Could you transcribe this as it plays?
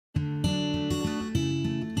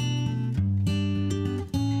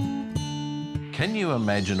Can you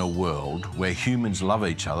imagine a world where humans love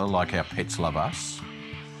each other like our pets love us?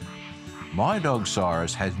 My dog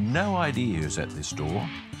Cyrus has no idea who's at this door,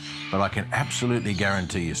 but I can absolutely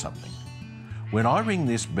guarantee you something. When I ring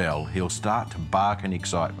this bell, he'll start to bark in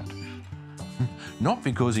excitement. Not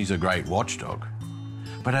because he's a great watchdog,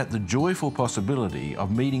 but at the joyful possibility of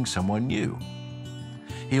meeting someone new.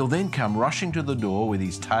 He'll then come rushing to the door with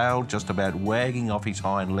his tail just about wagging off his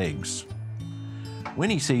hind legs. When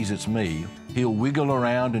he sees it's me, he'll wiggle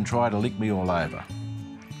around and try to lick me all over.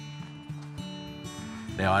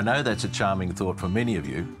 Now, I know that's a charming thought for many of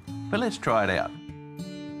you, but let's try it out.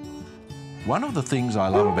 One of the things I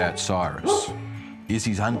love about Cyrus is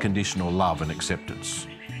his unconditional love and acceptance.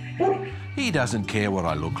 He doesn't care what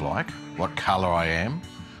I look like, what colour I am,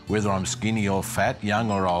 whether I'm skinny or fat,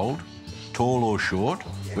 young or old, tall or short,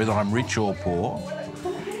 whether I'm rich or poor.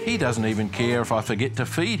 He doesn't even care if I forget to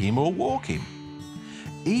feed him or walk him.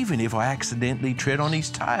 Even if I accidentally tread on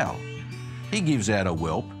his tail, he gives out a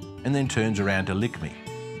whelp and then turns around to lick me.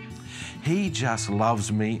 He just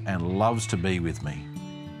loves me and loves to be with me.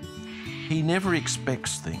 He never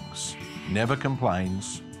expects things, never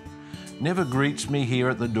complains, never greets me here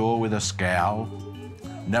at the door with a scowl,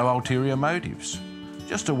 no ulterior motives.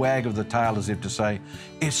 Just a wag of the tail as if to say,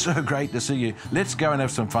 "It's so great to see you, let's go and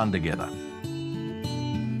have some fun together."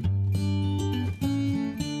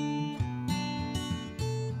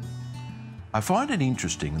 I find it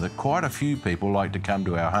interesting that quite a few people like to come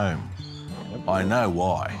to our home. I know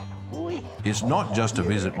why. It's not just to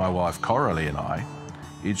visit my wife Coralie and I,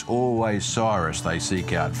 it's always Cyrus they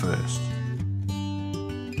seek out first.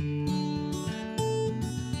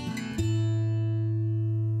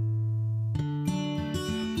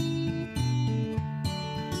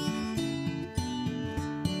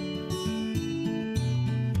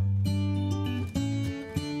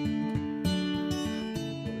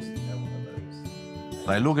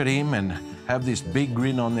 They look at him and have this big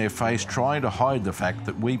grin on their face, trying to hide the fact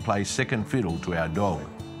that we play second fiddle to our dog.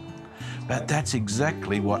 But that's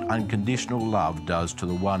exactly what unconditional love does to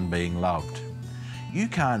the one being loved. You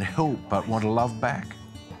can't help but want to love back.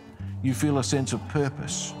 You feel a sense of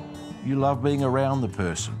purpose. You love being around the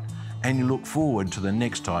person, and you look forward to the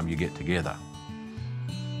next time you get together.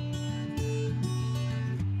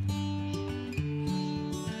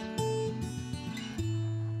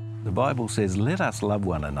 The Bible says, "Let us love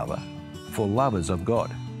one another, for love is of God."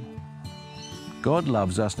 God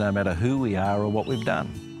loves us no matter who we are or what we've done.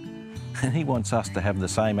 And he wants us to have the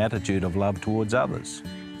same attitude of love towards others.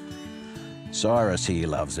 Cyrus here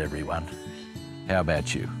loves everyone. How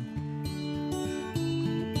about you?